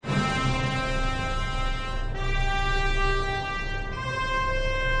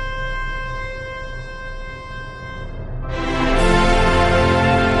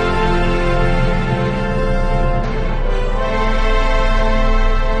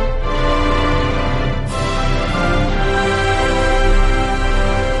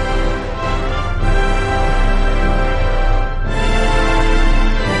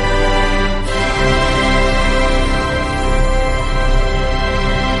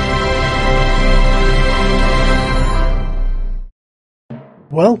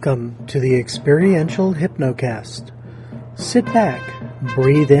Welcome to the Experiential Hypnocast. Sit back,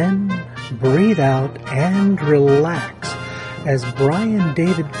 breathe in, breathe out, and relax as Brian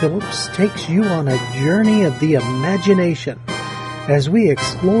David Phillips takes you on a journey of the imagination as we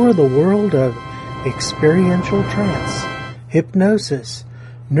explore the world of experiential trance, hypnosis,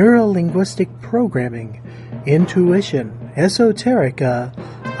 neurolinguistic programming, intuition, esoterica,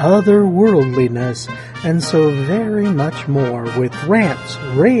 otherworldliness, and so very much more with rants,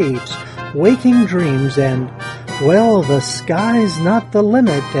 raves, waking dreams, and, well, the sky's not the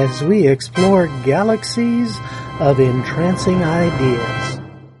limit as we explore galaxies of entrancing ideas.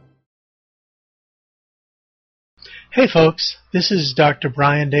 Hey folks, this is Dr.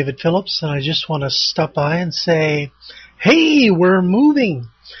 Brian David Phillips, and I just want to stop by and say, hey, we're moving!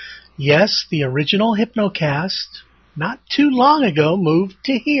 Yes, the original Hypnocast, not too long ago, moved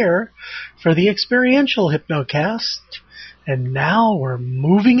to here for the Experiential Hypnocast, and now we're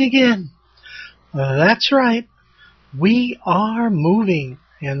moving again. That's right, we are moving,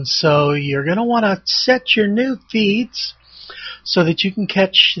 and so you're going to want to set your new feeds so that you can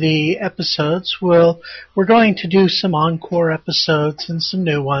catch the episodes. Well, we're going to do some encore episodes and some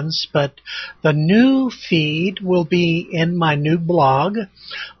new ones, but the new feed will be in my new blog,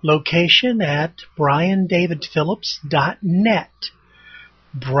 location at briandavidphillips.net.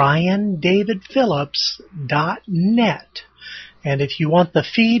 briandavidphillips.net. And if you want the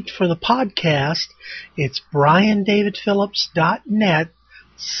feed for the podcast, it's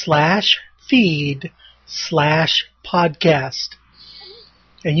briandavidphillips.net/feed/podcast.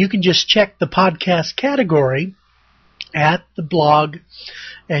 And you can just check the podcast category at the blog,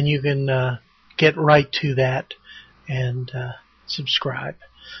 and you can get right to that and subscribe.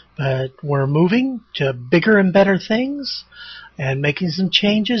 But we're moving to bigger and better things and making some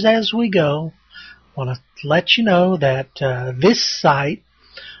changes as we go. I want to let you know that this site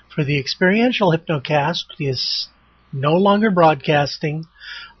for the Experiential Hypnocast is no longer broadcasting.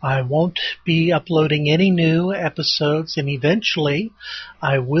 I won't be uploading any new episodes, and eventually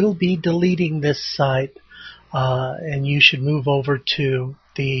I will be deleting this site, and you should move over to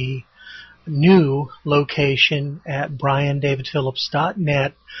the new location at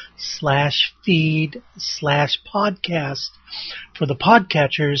briandavidphillips.net/feed/podcast for the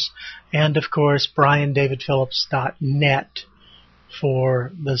podcatchers, and of course briandavidphillips.net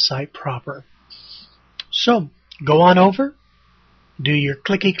for the site proper. So go on over, do your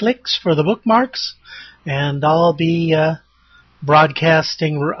clicky clicks for the bookmarks, and I'll be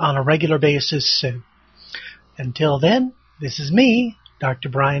broadcasting on a regular basis soon. Until then, this is me, Dr.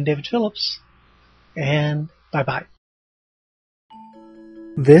 Brian David Phillips, and bye-bye.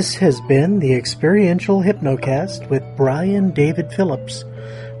 This has been the Experiential Hypnocast with Brian David Phillips.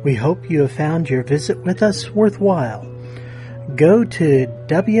 We hope you have found your visit with us worthwhile. Go to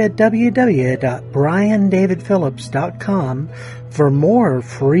www.briandavidphillips.com for more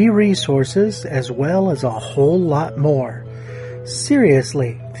free resources as well as a whole lot more.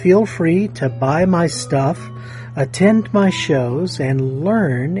 Seriously, feel free to buy my stuff, attend my shows, and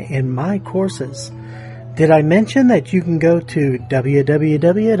learn in my courses. Did I mention that you can go to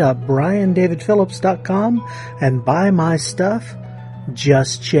www.briandavidphillips.com and buy my stuff?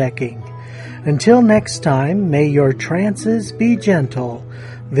 Just checking. Until next time, may your trances be gentle.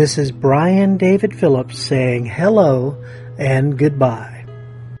 This is Brian David Phillips saying hello and goodbye.